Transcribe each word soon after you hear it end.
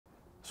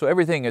So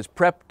everything is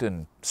prepped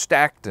and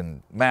stacked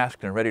and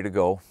masked and ready to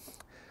go.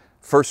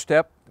 First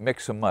step,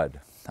 mix some mud.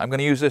 I'm going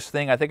to use this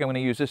thing. I think I'm going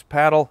to use this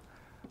paddle.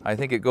 I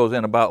think it goes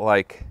in about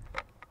like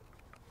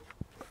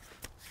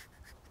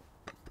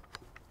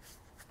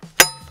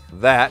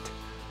that.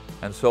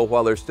 And so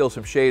while there's still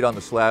some shade on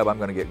the slab, I'm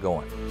going to get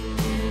going.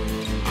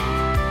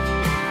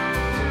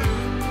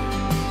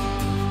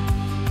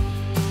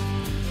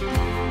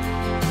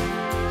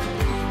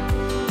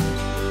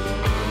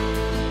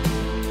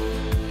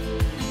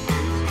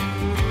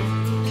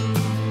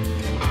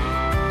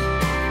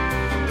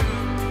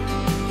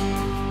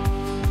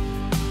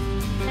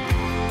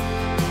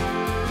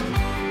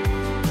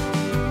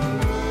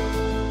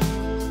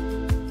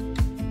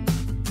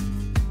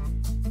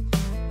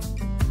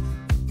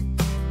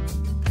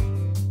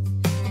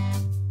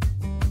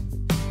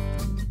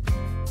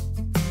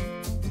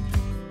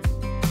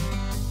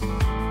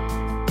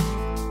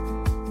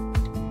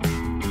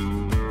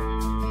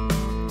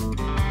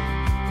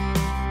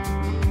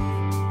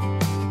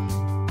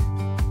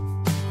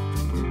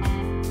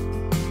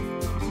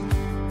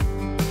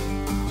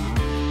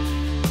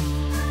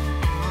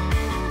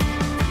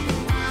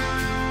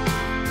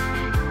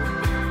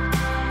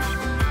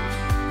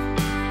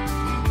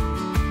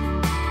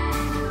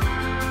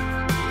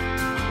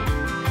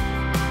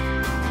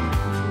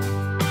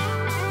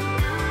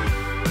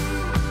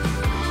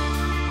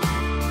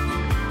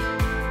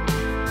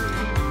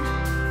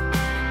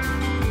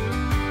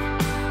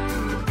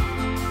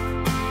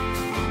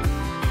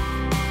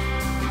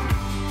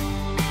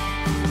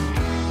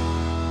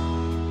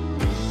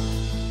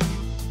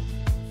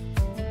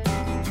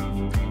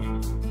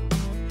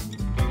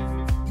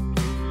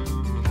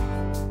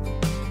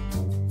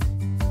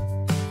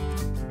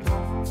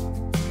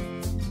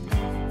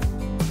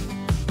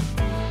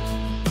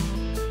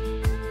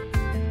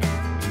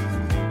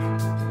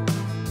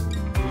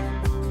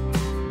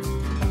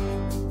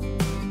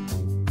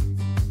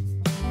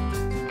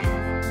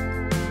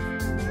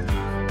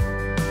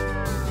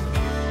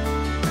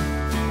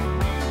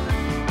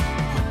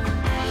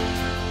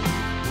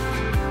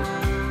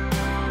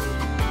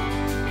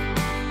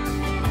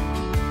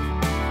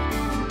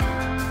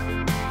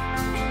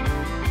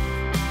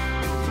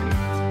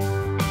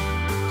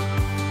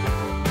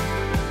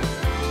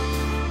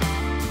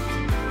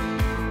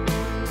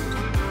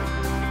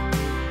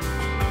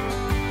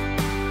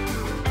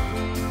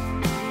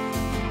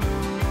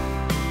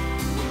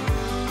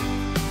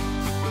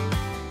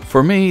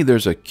 For me,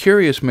 there's a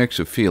curious mix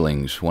of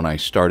feelings when I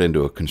start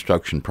into a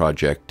construction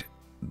project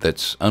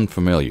that's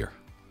unfamiliar.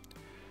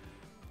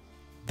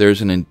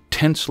 There's an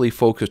intensely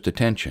focused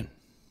attention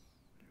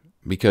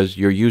because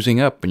you're using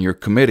up and you're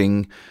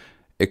committing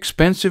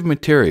expensive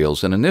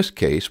materials, and in this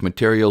case,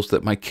 materials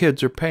that my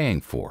kids are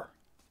paying for.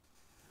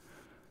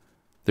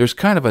 There's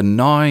kind of a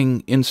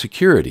gnawing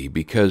insecurity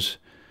because,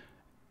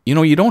 you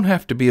know, you don't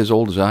have to be as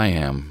old as I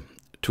am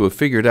to have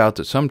figured out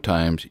that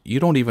sometimes you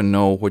don't even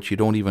know what you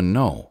don't even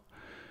know.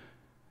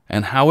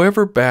 And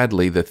however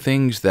badly the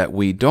things that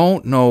we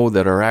don't know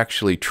that are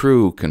actually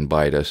true can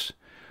bite us,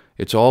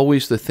 it's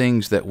always the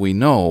things that we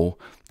know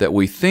that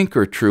we think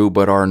are true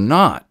but are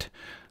not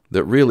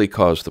that really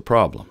cause the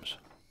problems.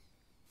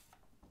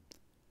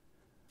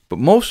 But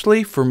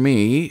mostly for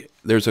me,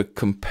 there's a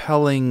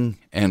compelling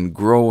and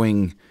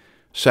growing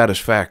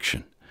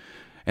satisfaction.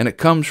 And it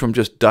comes from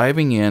just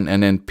diving in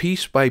and then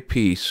piece by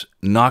piece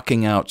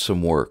knocking out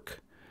some work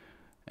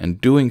and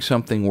doing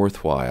something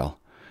worthwhile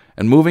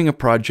and moving a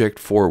project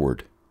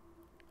forward.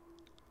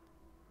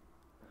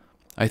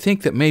 I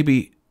think that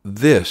maybe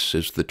this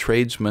is the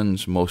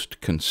tradesman's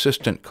most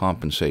consistent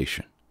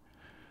compensation,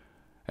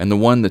 and the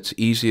one that's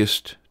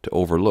easiest to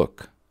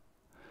overlook.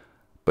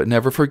 But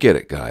never forget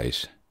it,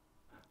 guys.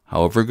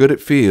 However good it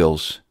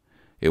feels,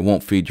 it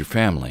won't feed your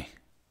family.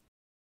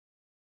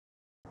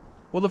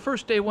 Well, the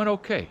first day went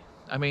okay.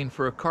 I mean,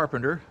 for a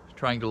carpenter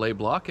trying to lay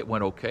block, it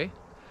went okay.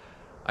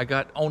 I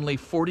got only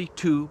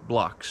 42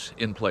 blocks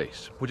in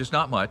place, which is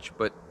not much,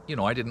 but, you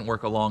know, I didn't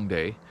work a long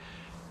day.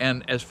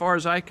 And as far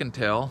as I can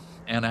tell,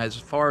 and as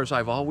far as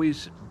I've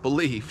always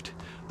believed,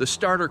 the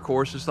starter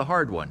course is the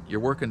hard one.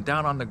 You're working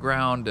down on the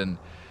ground and,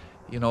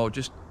 you know,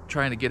 just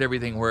trying to get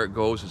everything where it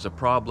goes is a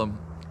problem.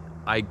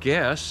 I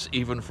guess,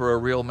 even for a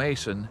real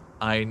mason,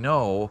 I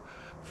know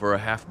for a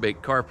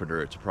half-baked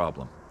carpenter it's a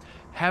problem.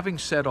 Having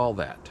said all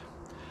that,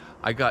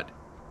 I got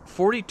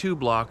 42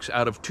 blocks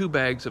out of 2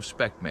 bags of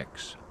spec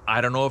mix. I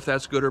don't know if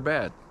that's good or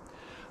bad.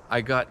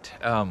 I got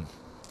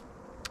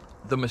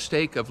the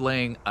mistake of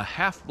laying a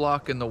half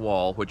block in the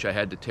wall, which I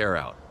had to tear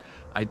out.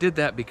 I did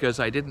that because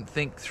I didn't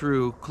think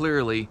through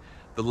clearly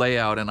the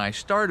layout, and I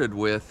started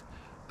with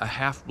a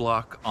half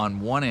block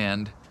on one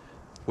end,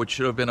 which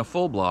should have been a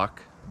full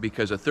block,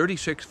 because a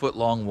 36-foot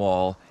long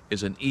wall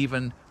is an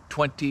even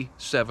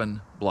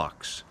 27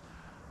 blocks.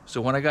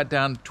 So when I got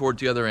down towards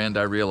the other end,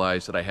 I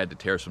realized that I had to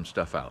tear some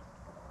stuff out.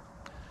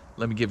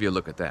 Let me give you a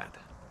look at that.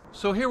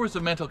 So here was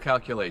the mental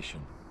calculation.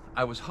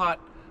 I was hot,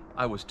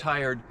 I was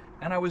tired,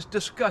 and I was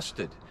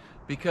disgusted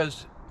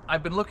because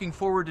I've been looking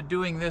forward to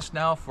doing this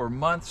now for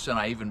months, and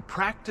I even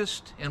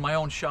practiced in my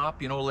own shop,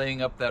 you know,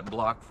 laying up that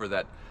block for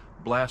that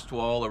blast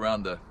wall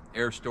around the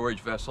air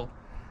storage vessel.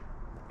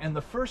 And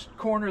the first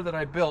corner that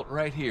I built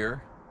right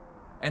here,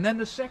 and then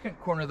the second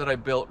corner that I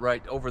built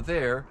right over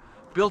there,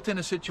 built in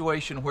a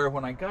situation where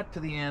when I got to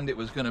the end it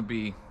was going to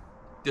be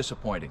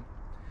disappointing.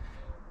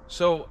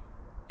 So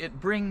it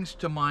brings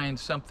to mind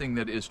something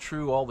that is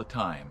true all the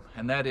time,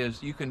 and that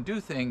is you can do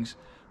things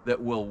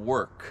that will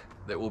work,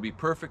 that will be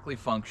perfectly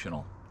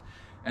functional.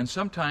 And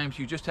sometimes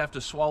you just have to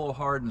swallow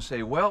hard and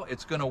say, well,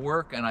 it's going to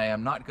work and I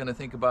am not going to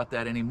think about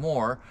that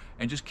anymore,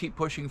 and just keep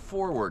pushing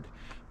forward.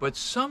 But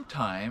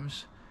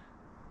sometimes,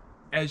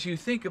 as you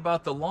think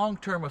about the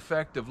long-term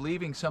effect of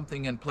leaving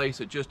something in place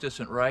that just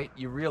isn't right,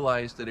 you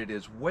realize that it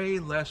is way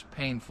less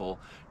painful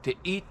to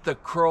eat the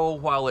crow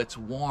while it's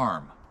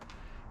warm.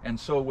 And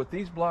so with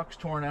these blocks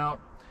torn out,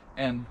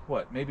 and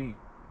what, maybe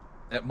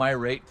at my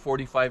rate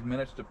 45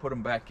 minutes to put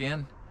them back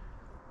in,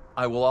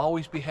 I will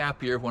always be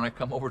happier when I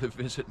come over to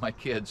visit my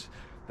kids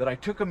that I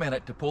took a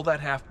minute to pull that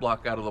half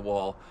block out of the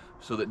wall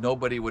so that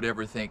nobody would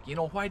ever think, you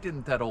know, why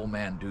didn't that old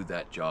man do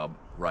that job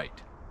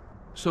right?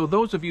 So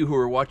those of you who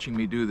are watching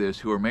me do this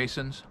who are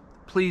masons,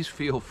 please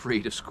feel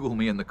free to school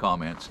me in the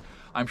comments.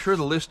 I'm sure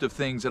the list of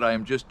things that I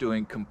am just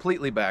doing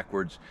completely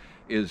backwards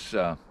is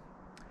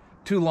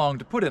too long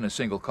to put in a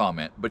single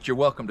comment, but you're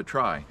welcome to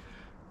try.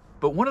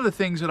 But one of the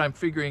things that I'm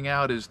figuring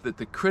out is that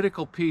the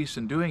critical piece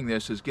in doing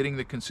this is getting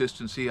the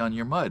consistency on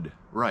your mud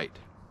right.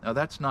 Now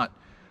that's not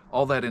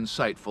all that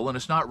insightful, and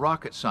it's not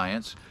rocket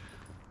science,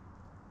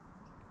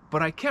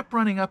 but I kept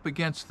running up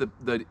against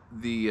the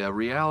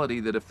reality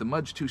that if the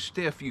mud's too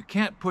stiff, you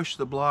can't push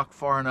the block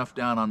far enough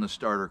down on the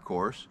starter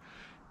course,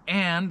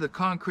 and the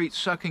concrete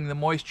sucking the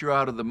moisture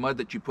out of the mud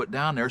that you put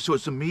down there, so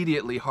it's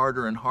immediately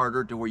harder and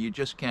harder to where you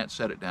just can't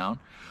set it down.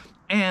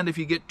 And if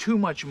you get too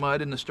much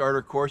mud in the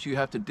starter course, you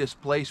have to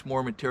displace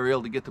more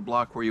material to get the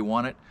block where you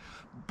want it.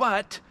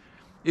 But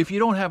if you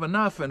don't have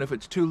enough, and if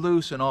it's too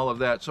loose and all of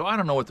that, so I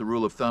don't know what the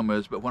rule of thumb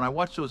is, but when I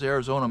watch those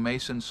Arizona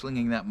masons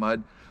slinging that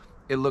mud,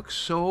 it looks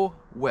so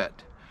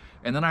wet.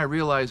 And then I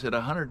realize at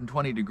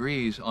 120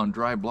 degrees on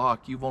dry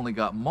block, you've only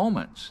got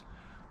moments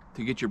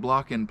to get your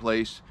block in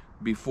place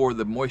before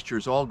the moisture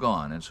is all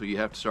gone, and so you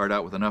have to start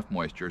out with enough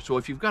moisture. So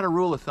if you've got a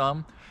rule of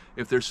thumb,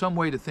 if there's some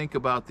way to think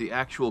about the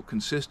actual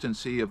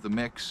consistency of the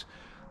mix,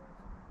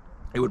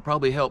 it would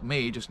probably help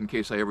me, just in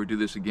case I ever do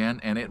this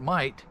again, and it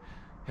might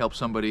help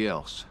somebody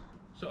else.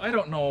 So I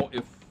don't know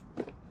if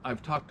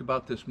I've talked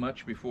about this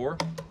much before.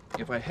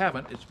 If I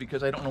haven't, it's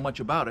because I don't know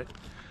much about it.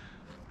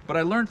 But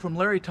I learned from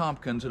Larry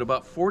Tompkins that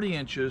about 40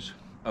 inches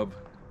of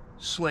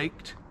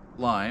slaked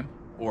lime,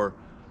 or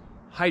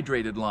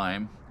hydrated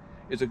lime,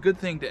 is a good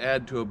thing to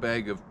add to a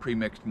bag of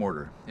pre-mixed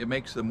mortar. It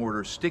makes the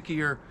mortar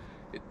stickier,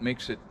 it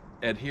makes it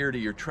adhere to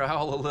your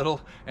trowel a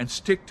little, and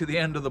stick to the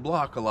end of the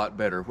block a lot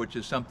better, which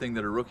is something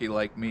that a rookie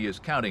like me is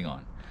counting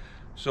on.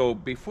 So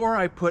before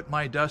I put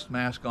my dust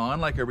mask on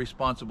like a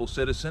responsible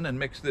citizen and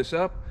mix this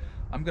up,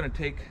 I'm going to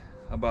take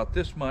about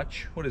this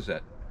much, what is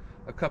that,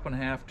 a cup and a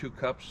half, 2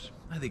 cups,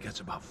 I think that's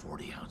about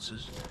 40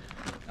 ounces,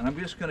 and I'm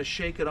just going to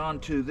shake it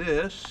onto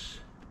this.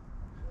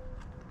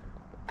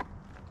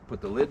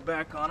 Put the lid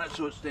back on it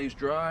so it stays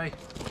dry.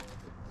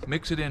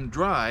 Mix it in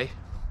dry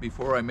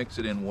before I mix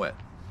it in wet.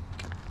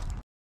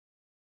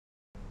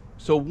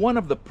 So one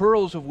of the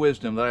pearls of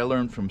wisdom that I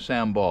learned from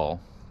Sam Ball,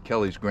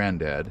 Kelly's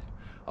granddad,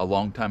 a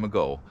long time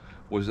ago,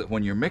 was that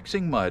when you're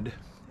mixing mud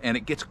and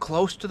it gets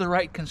close to the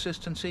right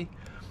consistency,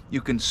 you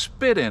can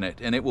spit in it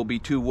and it will be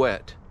too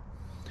wet.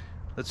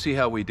 Let's see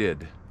how we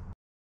did.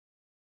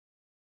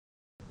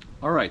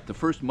 All right, the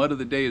first mud of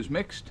the day is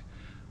mixed.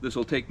 This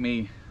will take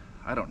me,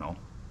 I don't know,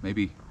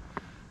 maybe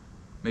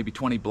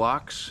 20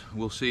 blocks,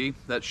 we'll see.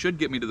 That should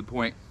get me to the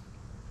point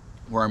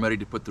where I'm ready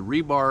to put the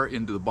rebar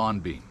into the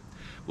bond beam.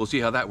 We'll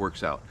see how that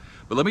works out.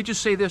 But let me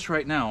just say this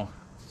right now,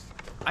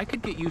 I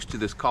could get used to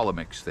this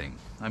column-mix thing.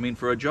 I mean,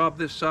 for a job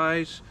this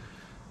size,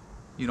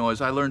 you know,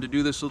 as I learn to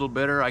do this a little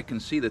better, I can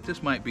see that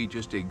this might be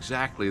just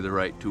exactly the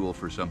right tool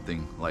for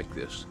something like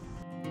this.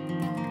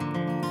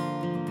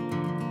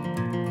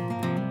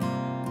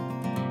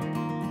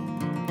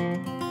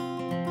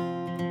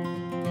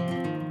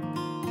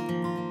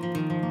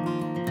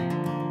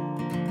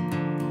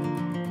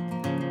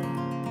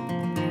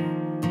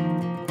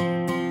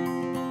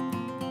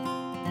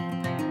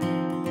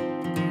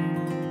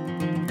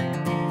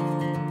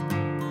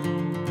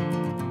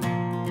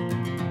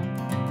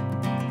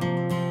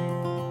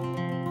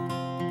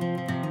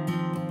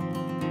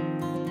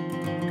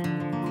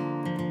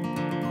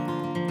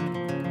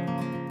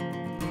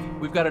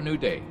 We've got a new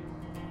day.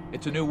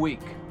 It's a new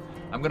week.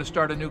 I'm going to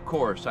start a new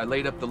course. I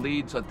laid up the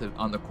leads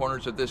on the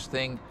corners of this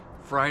thing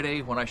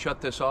Friday when I shut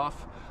this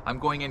off. I'm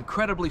going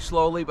incredibly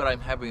slowly, but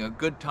I'm having a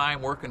good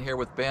time working here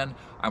with Ben.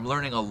 I'm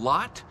learning a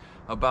lot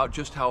about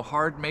just how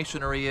hard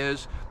masonry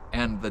is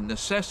and the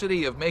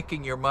necessity of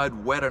making your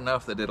mud wet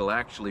enough that it'll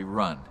actually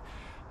run.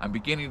 I'm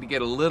beginning to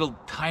get a little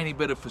tiny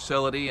bit of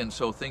facility, and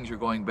so things are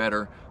going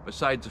better,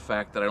 besides the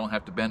fact that I don't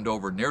have to bend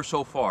over near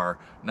so far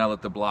now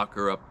that the blocks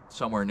are up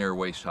somewhere near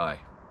waist high.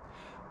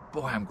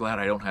 Boy, I'm glad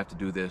I don't have to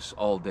do this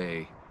all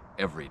day,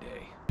 every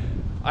day.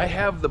 I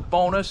have the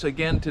bonus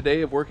again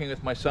today of working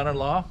with my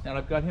son-in-law, and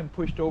I've got him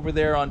pushed over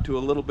there onto a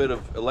little bit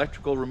of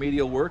electrical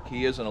remedial work.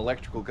 He is an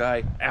electrical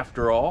guy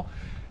after all,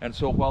 and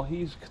so while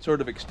he's sort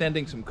of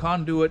extending some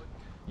conduit,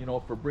 you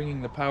know, for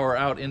bringing the power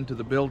out into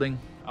the building,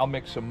 I'll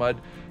mix some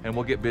mud and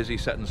we'll get busy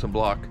setting some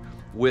block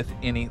with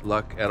any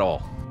luck at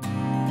all.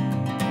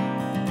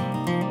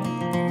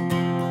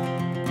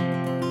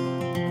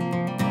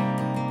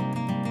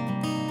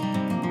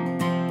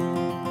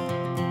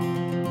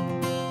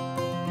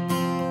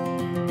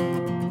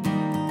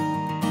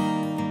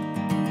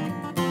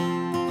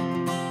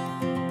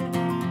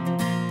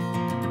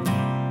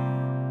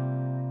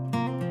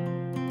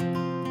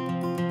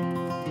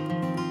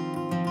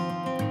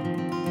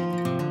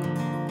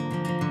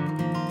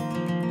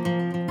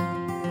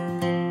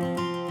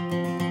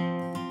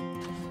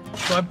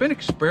 So I've been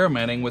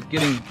experimenting with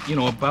getting, you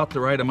know, about the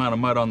right amount of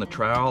mud on the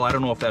trowel. I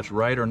don't know if that's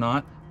right or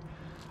not.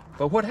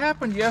 But what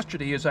happened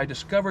yesterday is I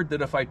discovered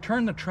that if I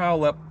turn the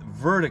trowel up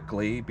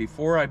vertically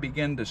before I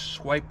begin to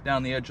swipe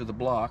down the edge of the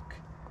block,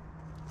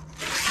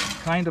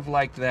 kind of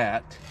like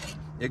that,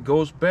 it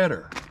goes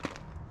better.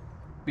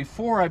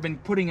 Before, I've been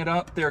putting it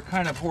out there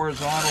kind of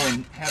horizontal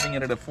and having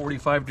it at a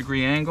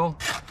 45-degree angle,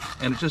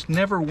 and it just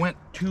never went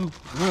too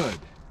good.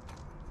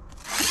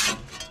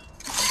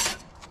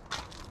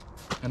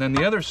 And then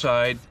the other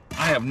side,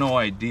 I have no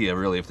idea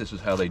really if this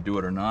is how they do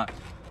it or not,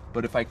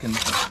 but if I can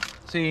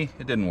see,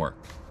 it didn't work.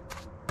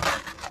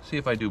 See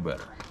if I do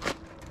better.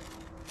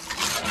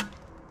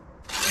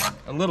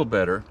 A little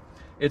better.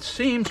 It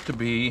seems to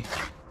be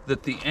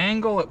that the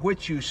angle at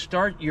which you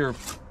start your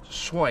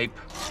swipe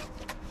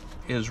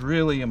is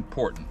really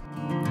important.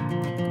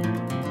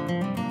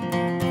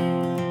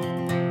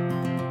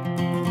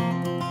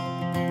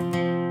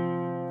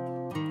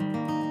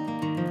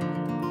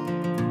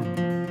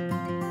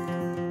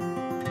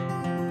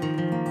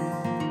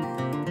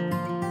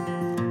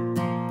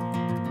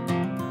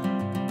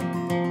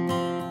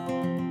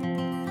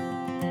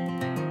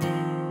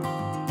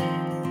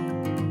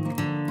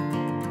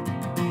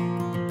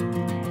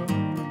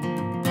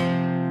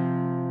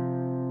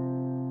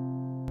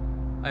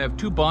 I have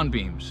 2 bond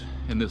beams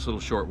in this little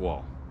short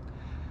wall.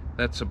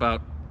 That's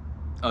about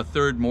a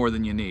third more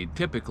than you need.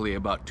 Typically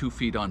about 2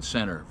 feet on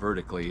center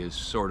vertically is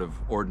sort of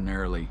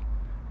ordinarily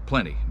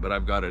plenty, but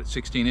I've got it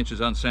 16 inches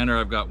on center.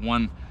 I've got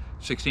one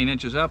 16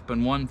 inches up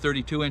and one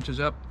 32 inches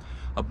up.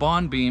 A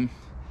bond beam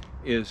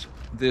is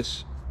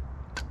this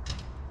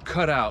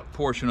cut out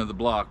portion of the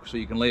block, so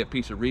you can lay a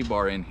piece of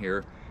rebar in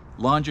here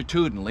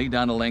longitudinally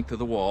down the length of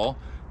the wall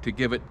to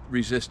give it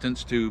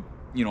resistance to,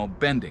 you know,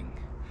 bending.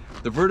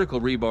 The vertical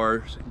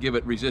rebars give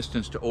it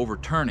resistance to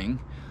overturning,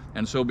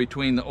 and so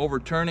between the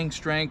overturning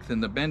strength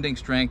and the bending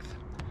strength,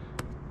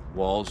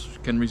 walls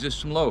can resist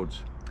some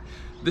loads.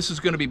 This is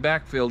going to be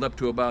backfilled up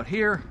to about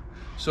here,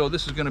 so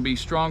this is going to be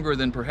stronger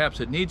than perhaps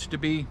it needs to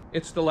be.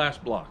 It's the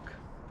last block.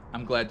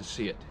 I'm glad to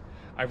see it.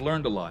 I've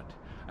learned a lot,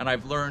 and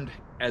I've learned,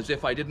 as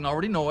if I didn't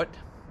already know it,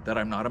 that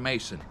I'm not a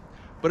mason.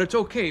 But it's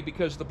okay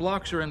because the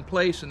blocks are in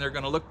place and they're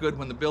going to look good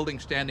when the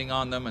building's standing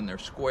on them, and they're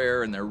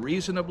square and they're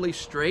reasonably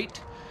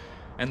straight.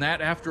 And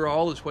that, after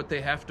all, is what they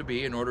have to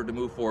be in order to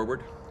move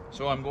forward.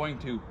 So I'm going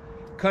to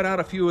cut out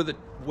a few of the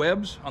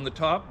webs on the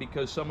top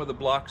because some of the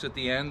blocks at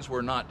the ends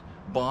were not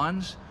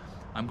bonds.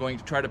 I'm going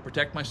to try to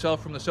protect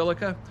myself from the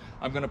silica.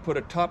 I'm going to put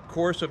a top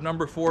course of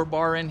number 4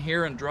 bar in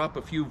here and drop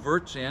a few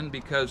verts in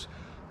because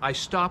I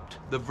stopped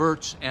the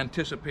verts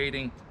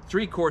anticipating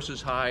 3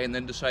 courses high and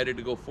then decided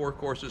to go 4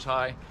 courses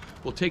high.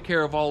 We'll take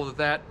care of all of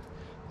that,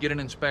 get an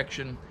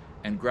inspection,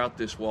 and grout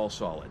this wall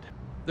solid.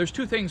 There's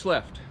 2 things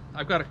left.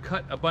 I've got to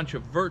cut a bunch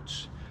of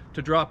verts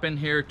to drop in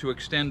here to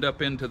extend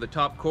up into the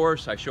top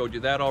course. I showed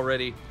you that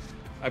already.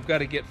 I've got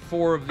to get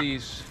 4 of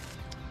these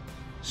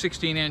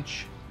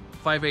 16-inch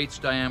 5/8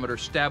 diameter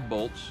stab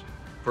bolts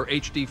for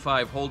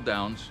HD5 hold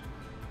downs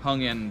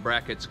hung in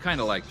brackets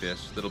kind of like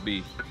this that'll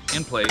be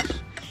in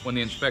place when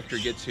the inspector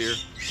gets here.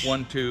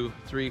 1, 2,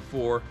 3,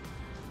 4.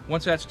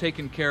 Once that's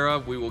taken care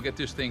of, we will get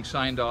this thing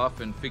signed off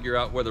and figure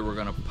out whether we're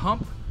going to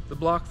pump the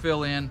block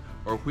fill in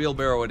or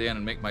wheelbarrow it in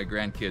and make my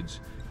grandkids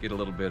get a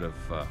little bit of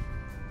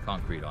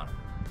concrete on it.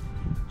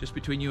 Just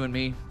between you and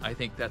me, I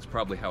think that's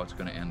probably how it's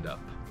going to end up.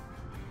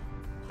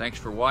 Thanks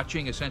for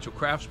watching Essential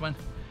Craftsman,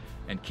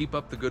 and keep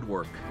up the good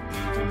work.